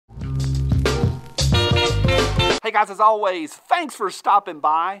Hey guys, as always, thanks for stopping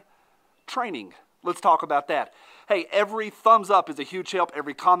by. Training, let's talk about that. Hey, every thumbs up is a huge help.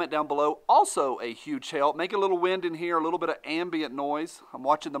 Every comment down below, also a huge help. Make a little wind in here, a little bit of ambient noise. I'm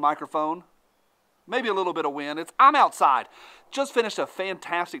watching the microphone. Maybe a little bit of wind. I'm outside. Just finished a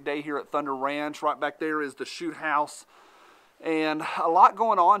fantastic day here at Thunder Ranch. Right back there is the shoot house. And a lot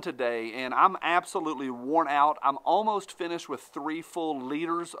going on today, and I'm absolutely worn out. I'm almost finished with 3 full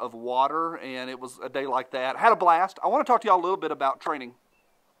liters of water, and it was a day like that. Had a blast. I want to talk to y'all a little bit about training.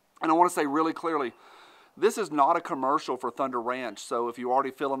 And I want to say really clearly, this is not a commercial for Thunder Ranch, so if you're already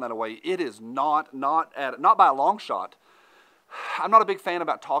feeling that way, it is not by a long shot. I'm not a big fan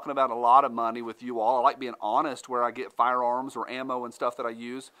about talking about a lot of money with you all. I like being honest where I get firearms or ammo and stuff that I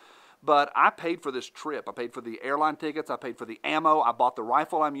use. But I paid for this trip. I paid for the airline tickets. I paid for the ammo. I bought the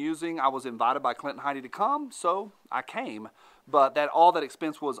rifle I'm using. I was invited by Clint and Heidi to come, so I came. But all that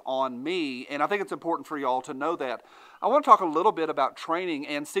expense was on me, and I think it's important for y'all to know that. I want to talk a little bit about training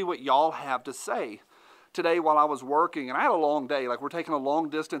and see what y'all have to say. Today while I was working, and I had a long day, like we're taking a long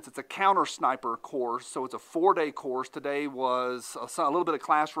distance. It's a counter sniper course, so it's a 4-day course. Today was a little bit of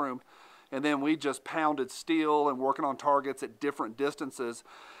classroom, and then we just pounded steel and working on targets at different distances.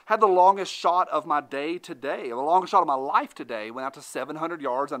 Had the longest shot of my day today, the longest shot of my life today. Went out to 700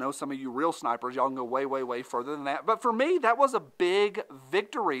 yards. I know some of you real snipers, y'all can go way, way, way further than that. But for me, that was a big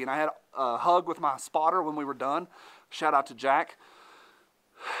victory, and I had a hug with my spotter when we were done. Shout out to Jack.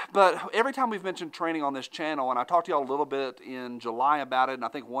 But every time we've mentioned training on this channel, and I talked to y'all a little bit in July about it, and I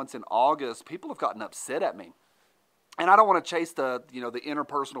think once in August, people have gotten upset at me. And I don't want to chase the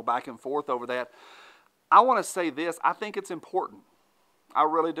interpersonal back and forth over that. I want to say this, I think it's important. I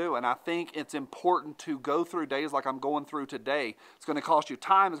really do, and I think it's important to go through days like I'm going through today. It's going to cost you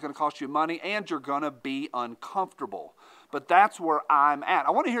time, it's going to cost you money, and you're going to be uncomfortable. But that's where I'm at.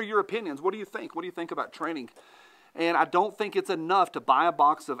 I want to hear your opinions. What do you think? What do you think about training? And I don't think it's enough to buy a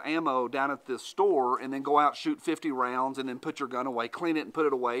box of ammo down at this store and then go out, shoot 50 rounds, and then put your gun away, clean it, and put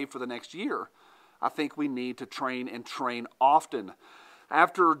it away for the next year. I think we need to train and train often.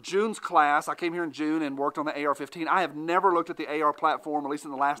 After June's class, I came here in June and worked on the AR-15. I have never looked at the AR platform, at least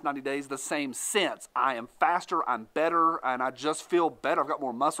in the last 90 days, the same since. I am faster, I'm better, and I just feel better. I've got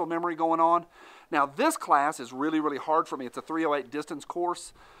more muscle memory going on. Now, this class is really, really hard for me. It's a 308 distance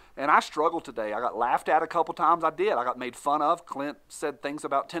course, and I struggled today. I got laughed at a couple times. I did. I got made fun of. Clint said things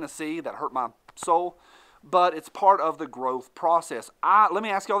about Tennessee that hurt my soul, but it's part of the growth process. Let me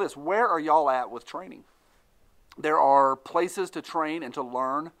ask y'all this. Where are y'all at with training? There are places to train and to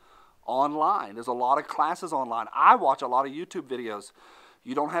learn online. There's a lot of classes online. I watch a lot of YouTube videos.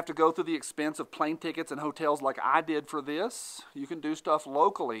 You don't have to go through the expense of plane tickets and hotels like I did for this. You can do stuff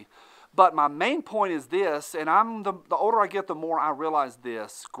locally. But my main point is this, and the older I get, the more I realize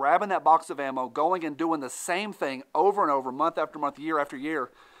this. Grabbing that box of ammo, going and doing the same thing over and over, month after month, year after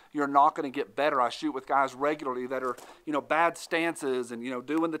year, you're not going to get better. I shoot with guys regularly that are, bad stances and,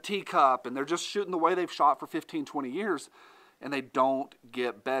 doing the teacup, and they're just shooting the way they've shot for 15, 20 years, and they don't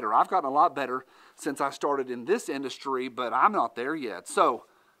get better. I've gotten a lot better since I started in this industry, but I'm not there yet. So,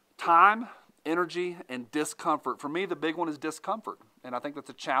 time, energy, and discomfort. For me, the big one is discomfort, and I think that's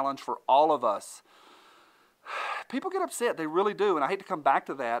a challenge for all of us. People get upset, they really do, and I hate to come back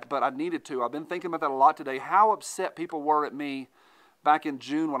to that, but I needed to. I've been thinking about that a lot today, how upset people were at me back in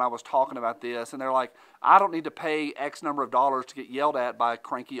June when I was talking about this, and they're like, I don't need to pay X number of dollars to get yelled at by a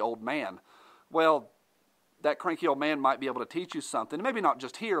cranky old man. Well, that cranky old man might be able to teach you something, maybe not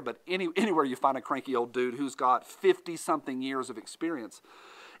just here, but anywhere you find a cranky old dude who's got 50-something years of experience.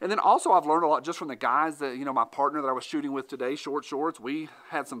 And then also I've learned a lot just from the guys that, my partner that I was shooting with today, Short Shorts, we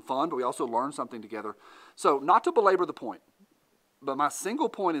had some fun, but we also learned something together. So not to belabor the point, but my single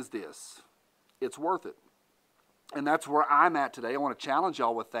point is this, it's worth it. And that's where I'm at today. I want to challenge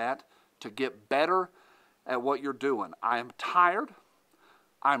y'all with that to get better at what you're doing. I am tired.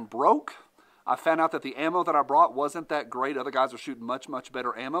 I'm broke. I found out that the ammo that I brought wasn't that great. Other guys are shooting much, much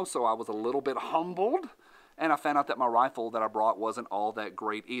better ammo, so I was a little bit humbled. And I found out that my rifle that I brought wasn't all that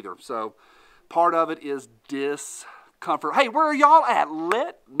great either. So part of it is discomfort. Hey, where are y'all at?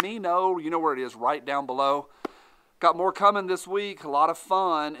 Let me know. You know where it is, right down below. Got more coming this week, a lot of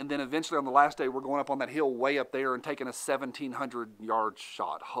fun, and then eventually on the last day, we're going up on that hill way up there and taking a 1,700-yard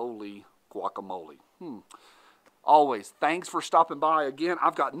shot. Holy guacamole. Always, thanks for stopping by. Again,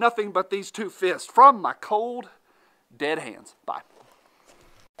 I've got nothing but these 2 fists from my cold, dead hands. Bye.